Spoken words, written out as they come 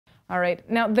All right.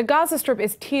 Now, the Gaza Strip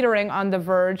is teetering on the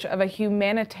verge of a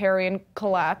humanitarian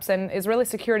collapse, and Israeli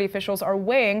security officials are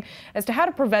weighing as to how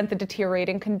to prevent the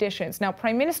deteriorating conditions. Now,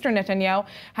 Prime Minister Netanyahu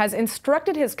has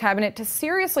instructed his cabinet to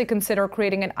seriously consider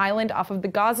creating an island off of the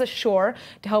Gaza shore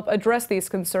to help address these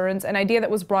concerns, an idea that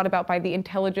was brought about by the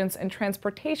Intelligence and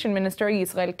Transportation Minister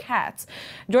Yisreal Katz.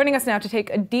 Joining us now to take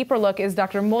a deeper look is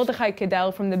Dr. Mordechai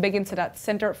Kedar from the Begin-Sadat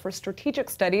Center for Strategic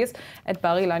Studies at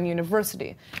Ilan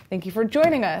University. Thank you for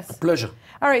joining us. Pleasure.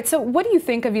 All right, so what do you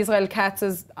think of Yisreal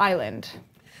Katz's island?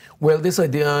 Well, this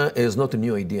idea is not a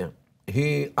new idea.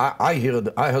 I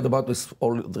heard about this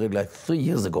already like 3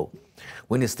 years ago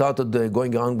when he started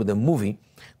going around with a movie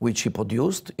which he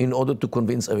produced in order to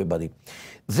convince everybody.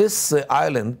 This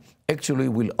island actually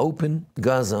will open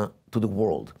Gaza to the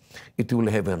world. It will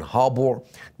have an harbor,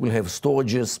 will have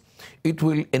storages. It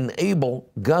will enable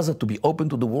Gaza to be open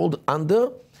to the world under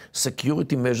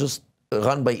security measures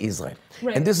run by Israel.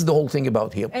 Right. And this is the whole thing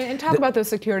about here. And talk about those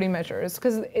security measures,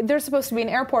 because there's supposed to be an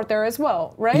airport there as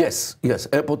well, right? Yes,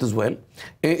 airport as well.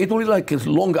 It will be like a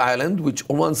long island, which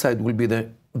on one side will be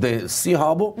the sea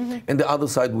harbor, and the other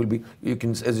side will be, you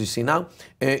can, as you see now,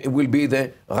 it will be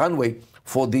the runway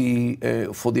for the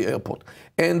airport.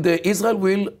 And Israel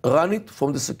will run it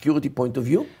from the security point of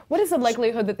view. What is the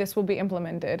likelihood that this will be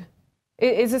implemented?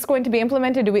 Is this going to be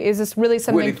implemented? Is this really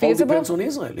something feasible? Well, it all depends on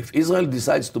Israel. If Israel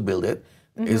decides to build it,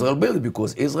 Israel build it,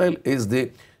 because Israel is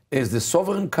the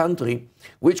sovereign country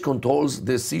which controls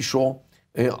the seashore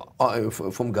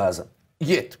from Gaza.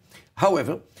 Yet,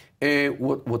 however,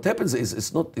 what happens is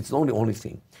it's not the only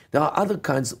thing. There are other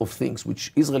kinds of things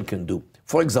which Israel can do.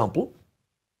 For example,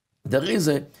 there is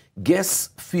a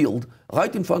gas field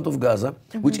right in front of Gaza,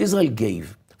 which Israel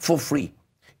gave for free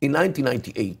in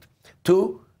 1998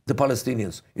 to the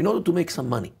Palestinians in order to make some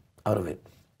money out of it.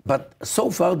 But so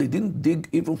far they didn't dig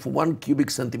even for 1 cubic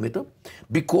centimeter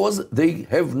because they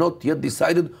have not yet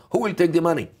decided who will take the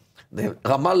money. The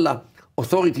Ramallah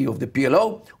authority of the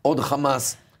PLO or the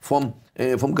Hamas from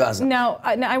Gaza. Now,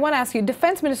 I want to ask you,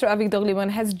 Defense Minister Avigdor Lieberman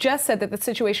has just said that the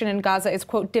situation in Gaza is,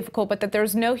 quote, difficult, but that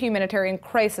there's no humanitarian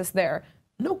crisis there.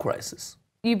 No crisis.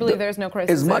 You believe there's no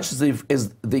crisis as much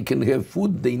as they can have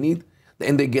food they need,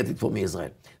 and they get it from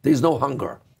Israel. There is no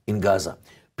hunger in Gaza.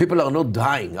 People are not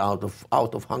dying out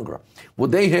of hunger. What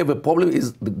they have a problem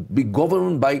is be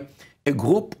governed by a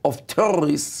group of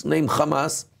terrorists named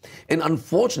Hamas, and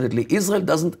unfortunately Israel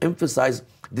doesn't emphasize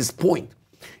this point.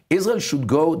 Israel should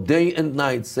go day and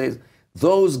night, says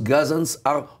those Gazans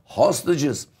are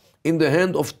hostages in the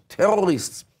hand of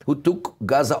terrorists who took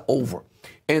Gaza over.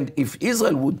 And if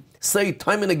Israel would say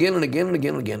time and again and again and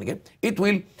again and again and again, it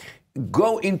will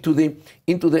go into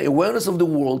the awareness of the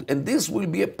world, and this will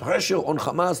be a pressure on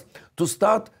Hamas to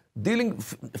start dealing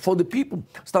for the people,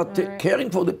 start caring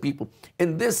for the people.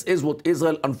 And this is what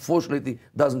Israel unfortunately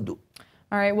doesn't do.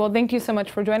 All right, well, thank you so much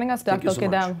for joining us, Dr.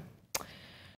 Kedar.